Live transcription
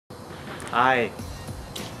Hi,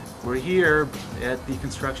 we're here at the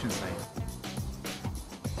construction site.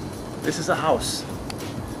 This is a house,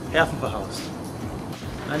 half of a house.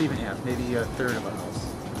 Not even half, maybe a third of a house.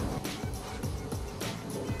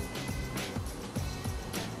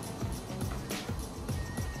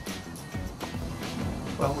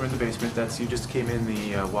 Well, we're in the basement. You just came in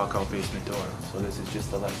the walkout basement door. So this is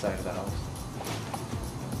just the left side of the house.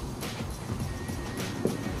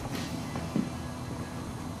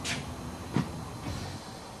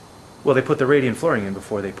 Well, they put the radiant flooring in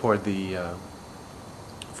before they poured and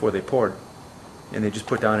they just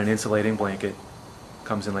put down an insulating blanket.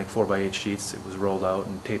 Comes in like 4x8 sheets. It was rolled out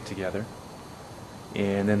and taped together,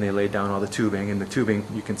 and then they laid down all the tubing, and the tubing,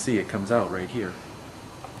 you can see it comes out right here,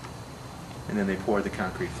 and then they poured the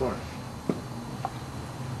concrete flooring.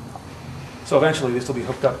 So eventually this will be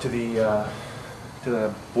hooked up to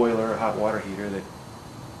the boiler or hot water heater that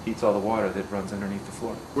heats all the water that runs underneath the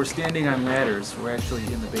floor. We're standing on ladders. We're actually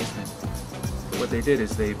in the basement. But what they did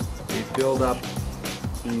is they build up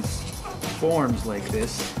these forms like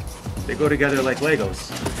this. They go together like Legos.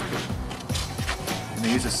 And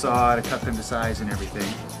they use a saw to cut them to size and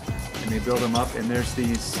everything. And they build them up, and there's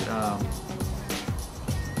these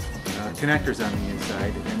connectors on the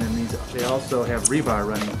inside, and then they also have rebar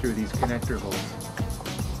running through these connector holes.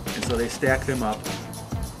 And so they stack them up.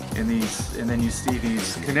 And then you see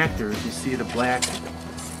these connectors, you see the black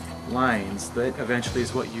lines, that eventually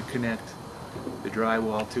is what you connect the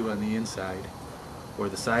drywall to on the inside, or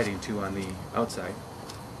the siding to on the outside.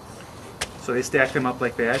 So they stack them up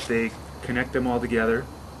like that, they connect them all together,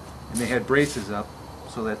 and they had braces up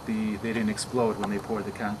so that they didn't explode when they poured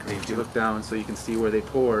the concrete. If you look down so you can see where they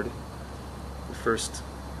poured the first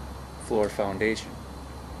floor foundation.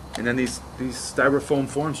 And then these styrofoam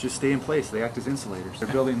forms just stay in place. They act as insulators. They're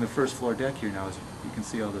building the first floor deck here now. As you can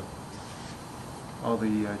see all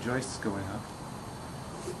the joists going up.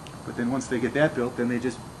 But then once they get that built, then they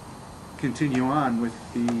just continue on with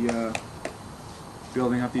the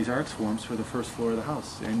building up these arch forms for the first floor of the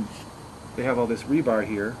house. And they have all this rebar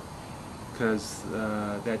here because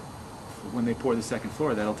that when they pour the second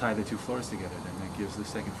floor, that'll tie the two floors together. Then that gives the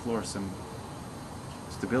second floor some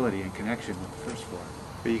stability and connection with the first floor.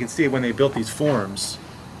 But you can see when they built these forms,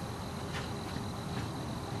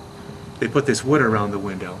 they put this wood around the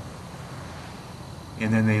window,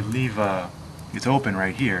 and then they leave it's open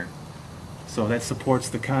right here, so that supports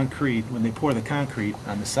the concrete when they pour the concrete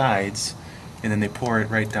on the sides, and then they pour it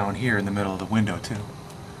right down here in the middle of the window too.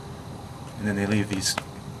 And then they leave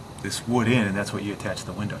this wood in, and that's what you attach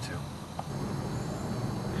the window to.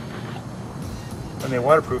 When they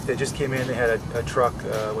waterproofed, they just came in, they had a truck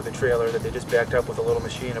with a trailer that they just backed up with a little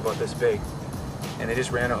machine about this big. And they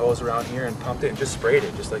just ran a hose around here and pumped it and just sprayed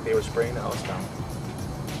it, just like they were spraying the house down.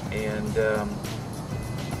 And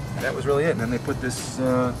that was really it. And then they put this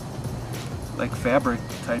like fabric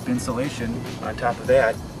type insulation on top of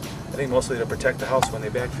that, I think mostly to protect the house when they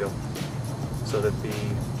backfill, so that the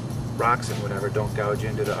rocks and whatever don't gouge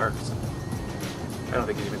into the arcs. I don't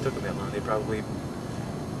think it even took them that long. They probably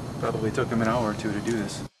took them an hour or two to do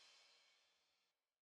this.